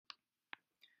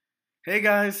Hey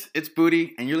guys, it's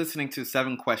Booty, and you're listening to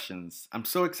 7 Questions. I'm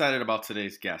so excited about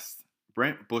today's guest,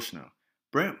 Brent Bushnell.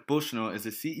 Brent Bushnell is the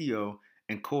CEO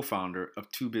and co-founder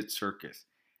of 2-Bit Circus,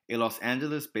 a Los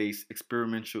Angeles-based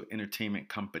experimental entertainment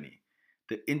company.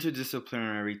 The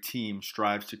interdisciplinary team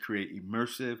strives to create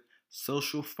immersive,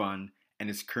 social fun and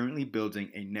is currently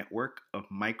building a network of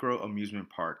micro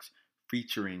amusement parks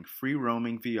featuring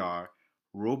free-roaming VR,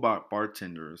 robot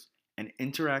bartenders, an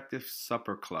interactive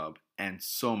supper club, and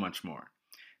so much more.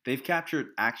 They've captured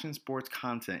action sports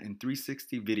content in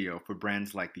 360 video for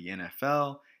brands like the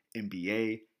NFL,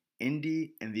 NBA,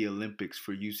 Indy, and the Olympics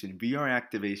for use in VR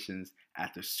activations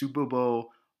at the Super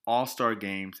Bowl, All-Star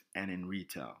games, and in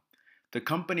retail. The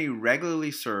company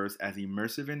regularly serves as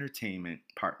immersive entertainment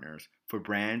partners for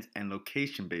brands and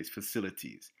location-based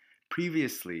facilities.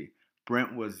 Previously,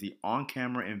 Brent was the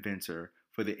on-camera inventor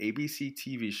for the ABC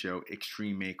TV show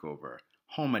Extreme Makeover,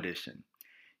 Home Edition.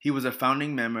 He was a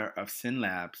founding member of Sin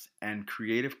Labs and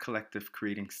Creative Collective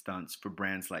creating stunts for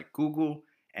brands like Google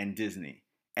and Disney,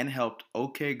 and helped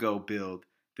OK Go build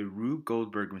the Rube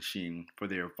Goldberg machine for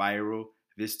their viral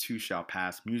This Too Shall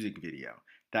Pass music video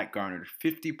that garnered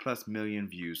 50 plus million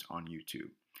views on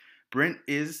YouTube. Brent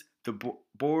is the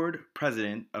board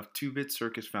president of 2-Bit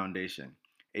Circus Foundation,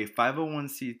 a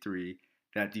 501c3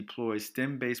 that deploys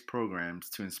STEM-based programs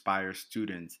to inspire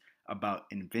students about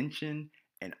invention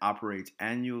and operates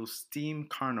annual STEAM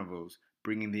carnivals,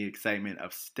 bringing the excitement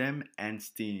of STEM and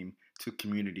STEAM to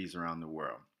communities around the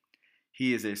world.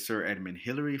 He is a Sir Edmund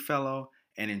Hillary Fellow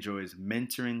and enjoys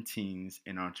mentoring teens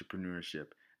in entrepreneurship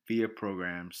via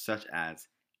programs such as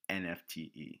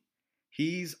NFTE.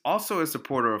 He's also a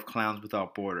supporter of Clowns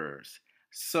Without Borders.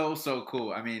 So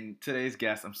cool. I mean, today's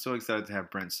guest, I'm so excited to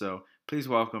have Brent, so please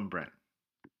welcome Brent.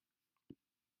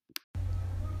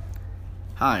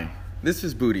 Hi, this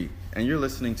is Booty, and you're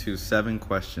listening to 7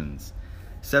 Questions.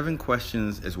 7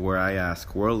 Questions is where I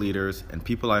ask world leaders and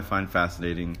people I find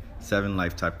fascinating 7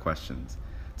 life-type questions.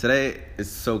 Today is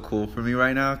so cool for me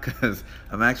right now because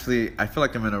I feel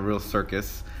like I'm in a real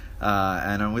circus,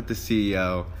 and I'm with the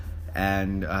CEO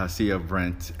and CEO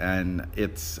Brent, and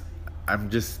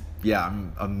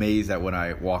I'm amazed at when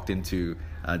I walked into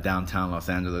downtown Los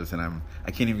Angeles, and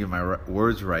I can't even get my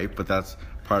words right, but that's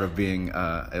part of being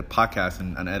a podcast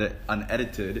and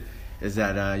unedited is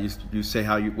that you say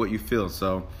what you feel.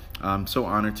 So I'm so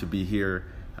honored to be here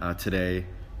today,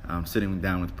 sitting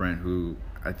down with Brent, who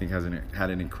I think had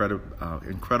an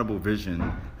incredible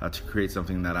vision to create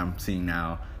something that I'm seeing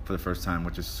now for the first time,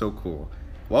 which is so cool.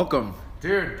 Welcome.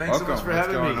 Dude, thanks so much for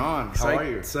having me. What's going on? How are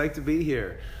you? Psyched to be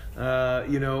here.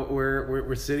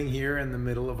 We're sitting here in the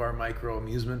middle of our micro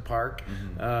amusement park.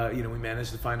 Mm-hmm. We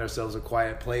managed to find ourselves a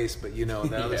quiet place, but the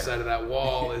other side of that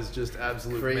wall is just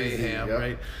absolute crazy, mayhem, yep.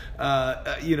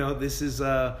 Right?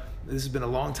 This has been a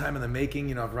long time in the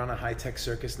making. I've run a high-tech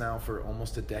circus now for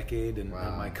almost a decade, and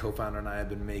wow. My co-founder and I have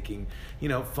been making,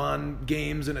 fun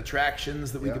games and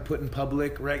attractions that we could put in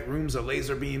public, right? Rooms of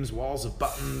laser beams, walls of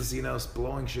buttons,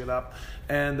 blowing shit up.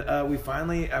 And we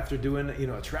finally, after doing,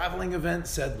 a traveling event,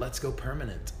 said, let's go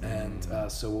permanent.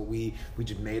 And so we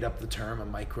just made up the term, a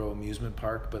micro amusement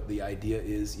park, but the idea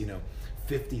is,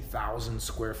 50,000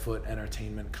 square foot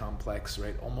entertainment complex,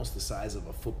 right? Almost the size of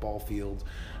a football field.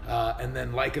 And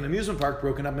then like an amusement park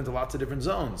broken up into lots of different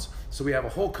zones. So we have a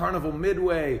whole carnival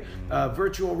midway,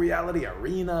 virtual reality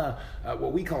arena,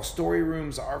 what we call story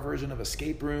rooms, our version of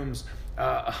escape rooms,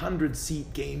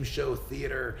 100-seat game show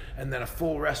theater, and then a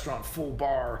full restaurant, full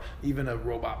bar, even a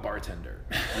robot bartender.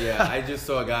 Yeah, I just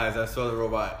saw the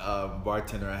robot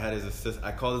bartender.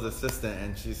 I called his assistant,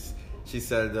 and she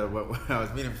said when I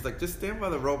was meeting, she's like, just stand by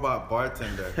the robot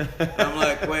bartender. And I'm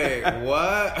like, wait,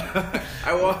 what?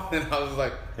 I walked in, I was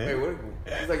like, wait, what?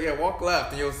 He's like, yeah, walk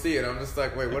left and you'll see it. I'm just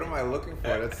like, wait, what am I looking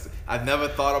for? I've never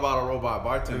thought about a robot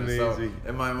bartender. Amazing. So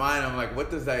in my mind, I'm like,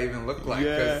 what does that even look like?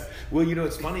 Yeah. Well,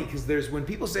 it's funny because when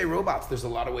people say robots, there's a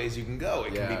lot of ways you can go.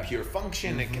 It can be pure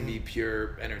function. Mm-hmm. It can be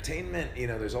pure entertainment.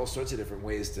 There's all sorts of different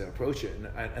ways to approach it.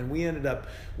 And we ended up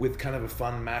with kind of a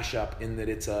fun mashup in that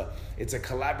it's a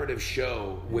collaborative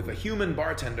show with a human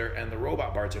bartender and the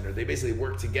robot bartender. They basically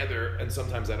work together and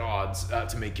sometimes at odds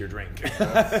to make your drink.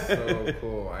 That's so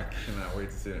cool. I cannot wait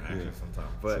to see it in action sometime.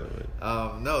 But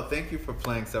no, thank you for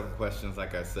playing 7 questions.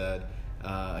 Like I said,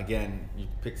 again, you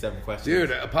pick 7 questions.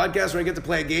 Dude, a podcast where I get to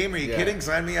play a game? Are you kidding?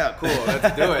 Sign me up. Cool,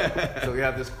 let's do it. So we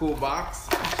have this cool box.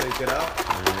 Shake it up.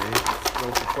 All right. Let's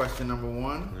go for question number 1.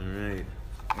 All right.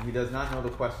 And he does not know the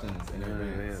questions in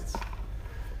advance.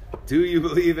 Do you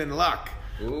believe in luck?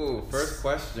 Ooh, first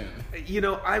question.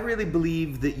 I really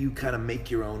believe that you kind of make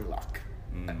your own luck.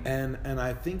 And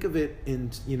I think of it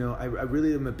in, I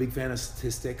really am a big fan of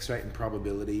statistics, right, and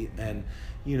probability. And,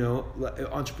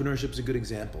 entrepreneurship is a good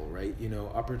example, right?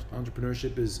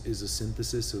 Entrepreneurship is a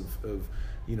synthesis of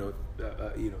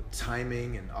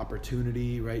timing and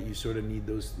opportunity, right? You sort of need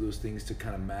those things to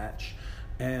kind of match.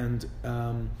 And,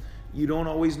 you don't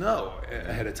always know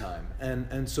ahead of time.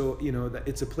 And so,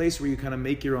 it's a place where you kind of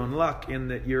make your own luck in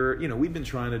that we've been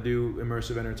trying to do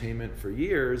immersive entertainment for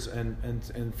years,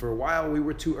 and for a while we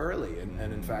were too early.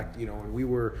 And in fact, we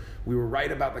were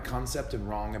right about the concept and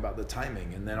wrong about the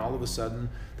timing. And then all of a sudden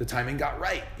the timing got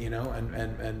right,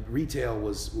 and retail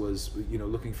was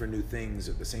looking for new things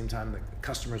at the same time that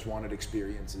customers wanted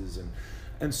experiences.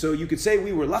 And so you could say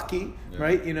we were lucky,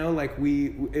 right? To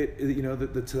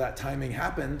that timing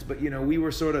happened, but we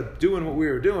were sort of doing what we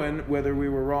were doing, whether we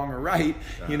were wrong or right,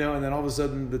 and then all of a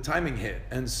sudden the timing hit.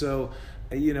 And so,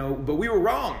 but we were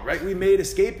wrong, right? We made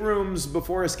escape rooms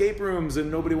before escape rooms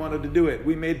and nobody wanted to do it.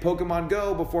 We made Pokemon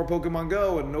Go before Pokemon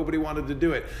Go and nobody wanted to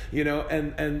do it,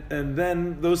 and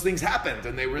then those things happened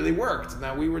and they really worked.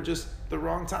 Now we were just the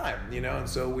wrong time, and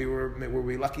so were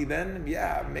we lucky then?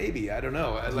 Yeah, maybe, I don't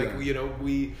know.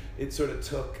 It sort of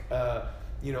took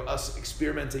us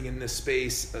experimenting in this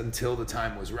space until the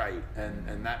time was right,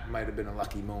 and that might have been a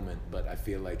lucky moment, but I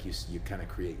feel like you kind of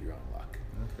create your own luck.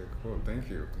 Okay, cool, thank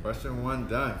you. Question 1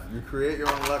 done. You create your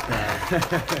own luck, guys.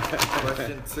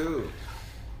 Question 2.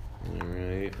 All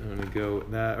right, I'm gonna go.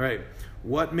 All right,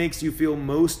 what makes you feel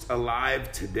most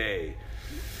alive today?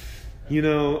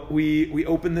 We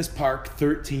opened this park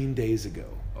 13 days ago.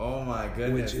 Oh my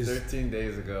goodness, 13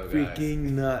 days ago, guys.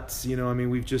 Freaking nuts.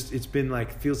 It's been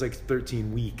feels like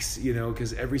 13 weeks,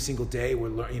 because every single day we're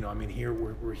learning, here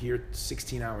we're here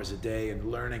 16 hours a day and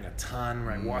learning a ton,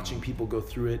 right? Watching people go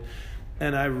through it.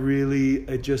 And I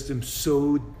just am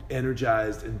so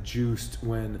energized and juiced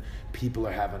when people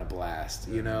are having a blast,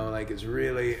 it's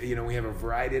really, we have a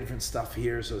variety of different stuff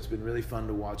here. So it's been really fun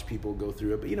to watch people go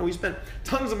through it. But, we spent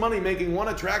tons of money making one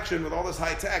attraction with all this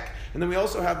high tech. And then we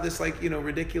also have this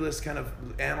ridiculous kind of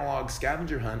analog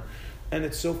scavenger hunt. And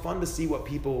it's so fun to see what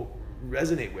people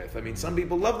resonate with. Some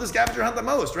people love the scavenger hunt the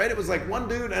most, right? It was like one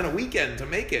dude and a weekend to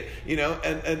make it,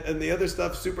 and the other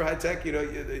stuff, super high tech,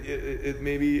 it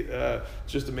may be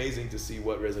just amazing to see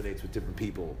what resonates with different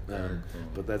people. Cool.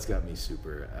 But that's got me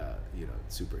super,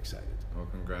 super excited. Well,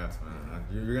 congrats, man.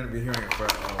 You're going to be hearing it for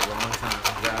a long time.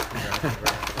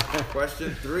 Congrats.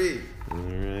 Question 3. All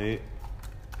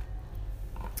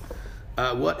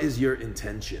right. What is your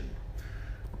intention?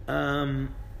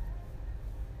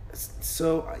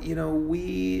 So,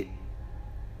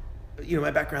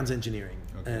 my background's engineering,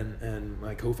 okay. and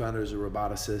my co-founder is a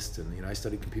roboticist, and, I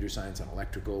studied computer science and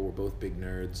electrical. We're both big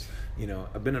nerds.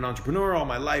 I've been an entrepreneur all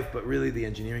my life, but really the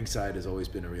engineering side has always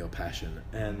been a real passion.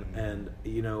 And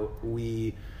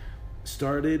we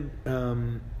started,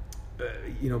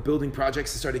 building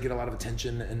projects that started to get a lot of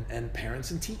attention, and parents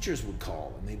and teachers would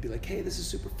call and they'd be like, hey, this is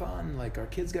super fun. Our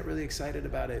kids got really excited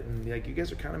about it. And you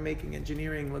guys are kind of making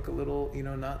engineering look a little,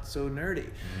 not so nerdy.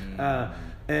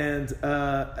 And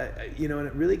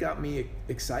it really got me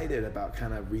excited about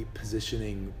kind of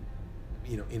repositioning,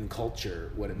 in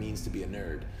culture, what it means to be a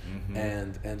nerd.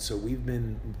 And so we've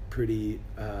been pretty,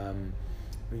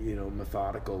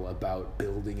 methodical about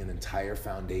building an entire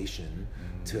foundation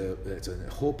it's a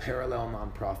whole parallel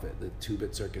nonprofit, the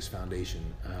 2-Bit Circus Foundation,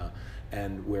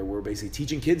 and where we're basically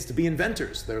teaching kids to be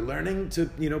inventors. They're learning to,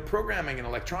 programming and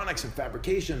electronics and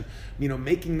fabrication,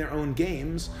 making their own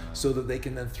games so that they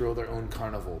can then throw their own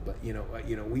carnival. But,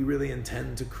 we really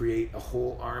intend to create a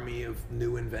whole army of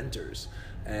new inventors.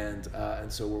 And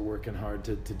so we're working hard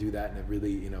to do that. And it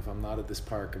really, if I'm not at this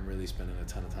park, I'm really spending a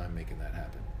ton of time making that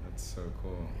happen. That's so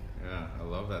cool. Yeah, I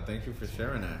love that. Thank you for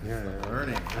sharing that. Yeah,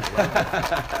 learning. I love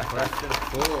it. Question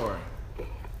 4.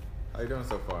 How you doing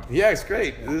so far? Yeah, it's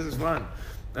great. Yeah. This is fun.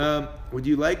 Who would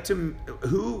you like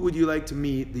to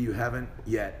meet that you haven't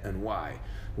yet, and why?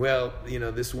 Well,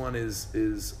 this one is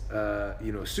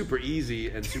super easy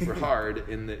and super hard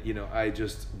in that, I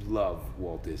just love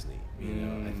Walt Disney.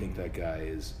 I think that guy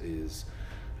is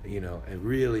a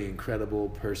really incredible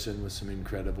person with some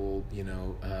incredible,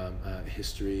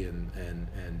 history and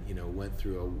went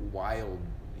through a wild,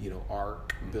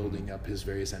 arc building up his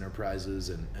various enterprises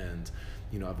and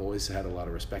I've always had a lot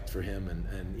of respect for him and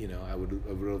I would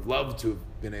have loved to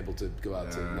have been able to go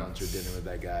out to lunch or dinner with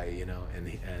that guy,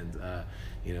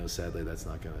 and sadly that's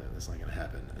not gonna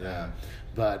happen. Yeah.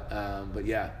 But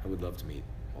yeah, I would love to meet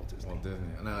Walt Disney.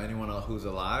 Now, anyone else who's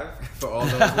alive? For all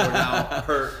those who are now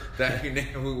hurt that you name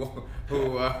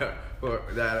who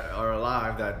that are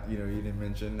alive that you didn't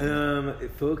mention?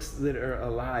 Folks that are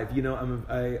alive.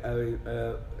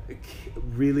 I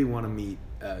really want to meet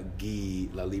Guy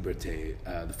Laliberté,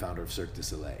 the founder of Cirque du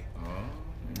Soleil. Oh.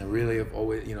 I really have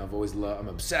always, I'm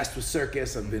obsessed with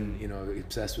circus. I've been,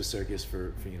 obsessed with circus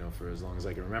for as long as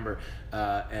I can remember.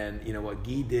 And what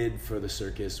Guy did for the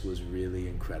circus was really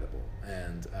incredible.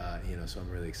 And, so I'm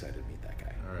really excited to meet that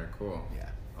guy. All right, cool. Yeah.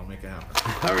 I'll make it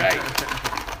happen. All right.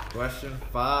 Question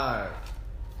 5.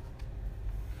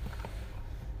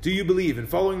 Do you believe in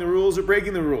following the rules or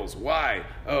breaking the rules? Why?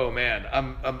 Oh man,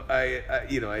 I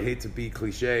hate to be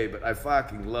cliche, but I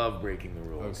fucking love breaking the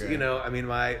rules. Okay.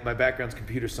 My background's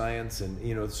computer science,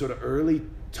 and sort of early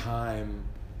time,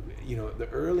 the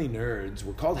early nerds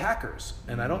were called hackers,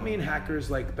 and I don't mean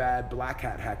hackers like bad black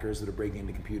hat hackers that are breaking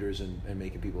into computers and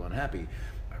making people unhappy.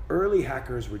 Early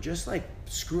hackers were just like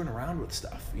screwing around with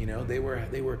stuff, They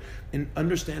were in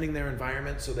understanding their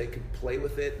environment so they could play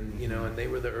with it, and and they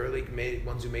were the early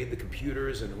ones who made the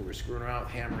computers and who were screwing around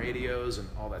with ham radios and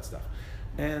all that stuff,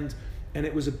 and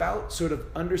it was about sort of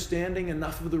understanding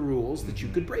enough of the rules that you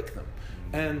could break them,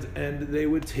 and they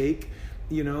would take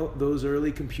those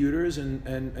early computers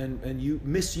and you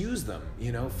misuse them,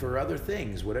 for other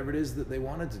things, whatever it is that they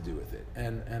wanted to do with it.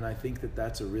 And I think that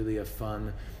that's a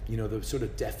fun, the sort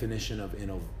of definition of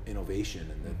innovation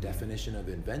and the definition of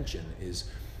invention is,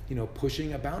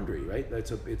 pushing a boundary, right?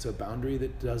 It's a boundary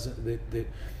that doesn't,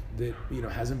 that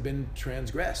hasn't been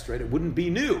transgressed, right? It wouldn't be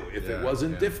new if it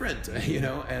wasn't different,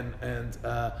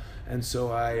 and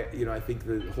so I think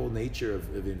the whole nature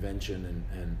of invention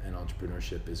and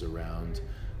entrepreneurship is around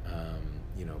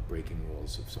breaking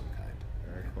rules of some kind.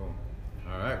 Very cool.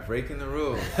 All right, breaking the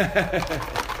rules.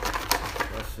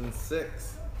 Question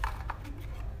 6.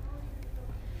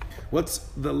 What's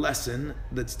the lesson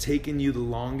that's taken you the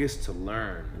longest to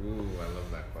learn? Ooh, I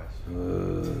love that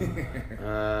question.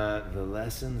 The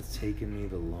lesson that's taken me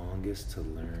the longest to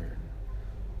learn.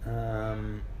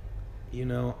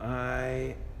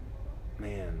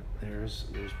 There's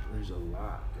a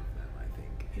lot of them. I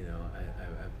think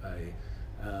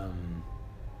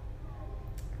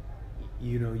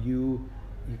you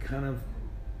kind of,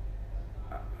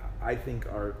 I think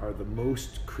are the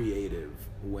most creative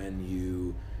when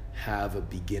you have a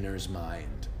beginner's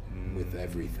mind with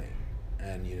everything,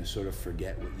 and sort of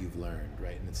forget what you've learned,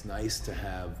 right? And it's nice to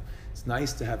have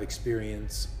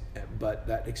experience, but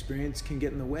that experience can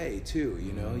get in the way too.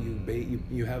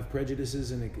 You have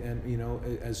prejudices and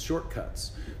as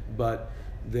shortcuts, but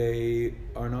they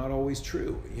are not always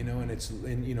true.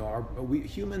 We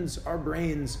humans, our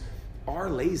brains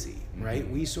are lazy, right?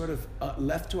 We sort of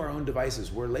left to our own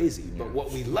devices, we're lazy. But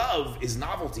what we love is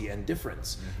novelty and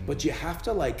difference. But you have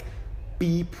to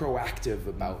be proactive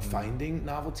about finding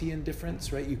novelty and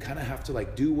difference, right? You kind of have to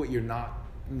do what you're not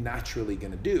naturally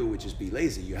going to do, which is be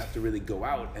lazy. You have to really go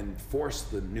out and force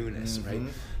the newness, right?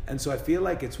 And so I feel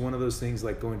like it's one of those things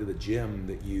like going to the gym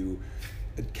that you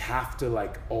have to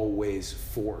always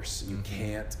force. You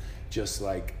can't just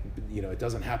it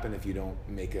doesn't happen if you don't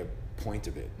make a point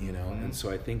of it, and so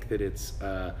I think that it's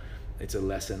a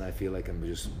lesson I feel like I'm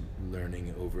just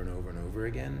learning over and over and over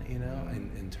again,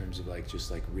 in terms of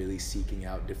just really seeking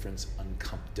out different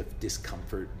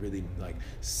discomfort, really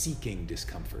seeking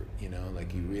discomfort, you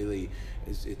really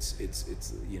it's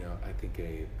I think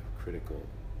a critical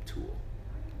tool.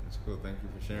 That's cool. Thank you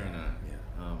for sharing that.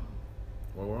 Yeah.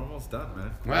 Well, we're almost done,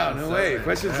 man. Wow, no way.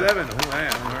 Question 7. Oh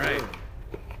man, all right.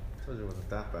 I told you it wasn't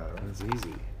that bad, right? That's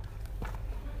easy.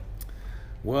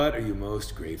 What are you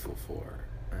most grateful for?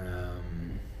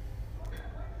 I'm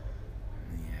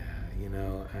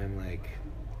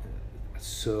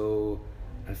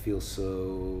I feel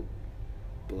so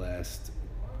blessed,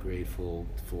 grateful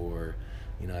for,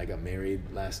 I got married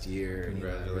last year.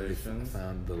 Congratulations. And, I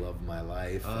found the love of my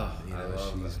life. Oh, and, I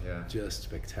love she's that, yeah. just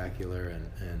spectacular, and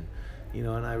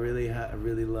and I really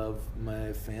love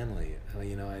my family. I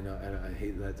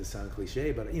hate that to sound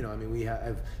cliche, but we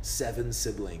have 7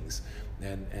 siblings,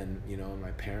 and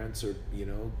my parents are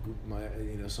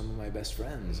some of my best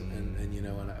friends, and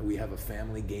we have a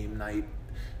family game night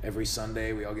every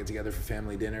Sunday. We all get together for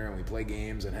family dinner and we play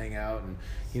games and hang out, and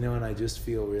and I just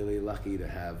feel really lucky to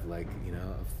have a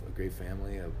great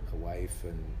family, a wife,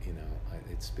 and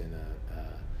it's been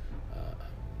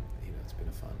it's been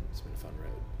a fun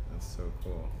road. That's so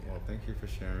cool. Yeah. Well, thank you for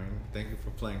sharing. Thank you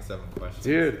for playing 7 questions.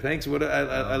 Dude, thanks.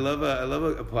 I love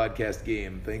a podcast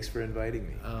game. Thanks for inviting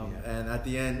me. And at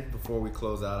the end, before we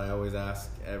close out, I always ask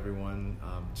everyone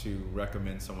to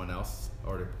recommend someone else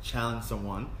or to challenge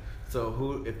someone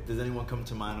So does anyone come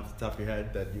to mind off the top of your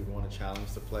head that you want to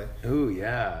challenge to play? Ooh,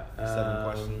 yeah. 7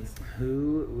 questions.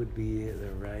 Who would be the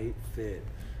right fit?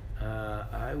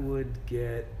 I would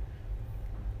get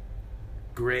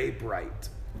Gray Bright.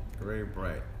 Gray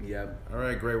Bright. Yep. All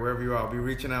right, Gray, wherever you are, I'll be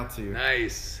reaching out to you.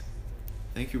 Nice.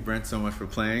 Thank you, Brent, so much for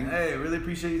playing. Hey, really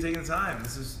appreciate you taking the time.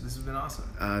 This has been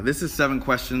awesome. This is 7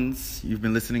 Questions you've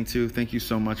been listening to. Thank you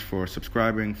so much for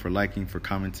subscribing, for liking, for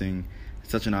commenting.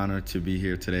 It's such an honor to be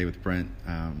here today with Brent,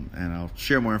 and I'll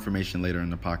share more information later in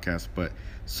the podcast, but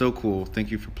so cool. Thank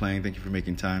you for playing. Thank you for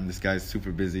making time. This guy's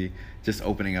super busy, just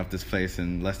opening up this place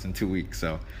in less than 2 weeks,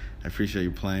 so I appreciate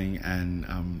you playing, and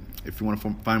if you want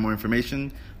to find more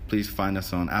information, please find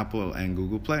us on Apple and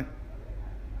Google Play.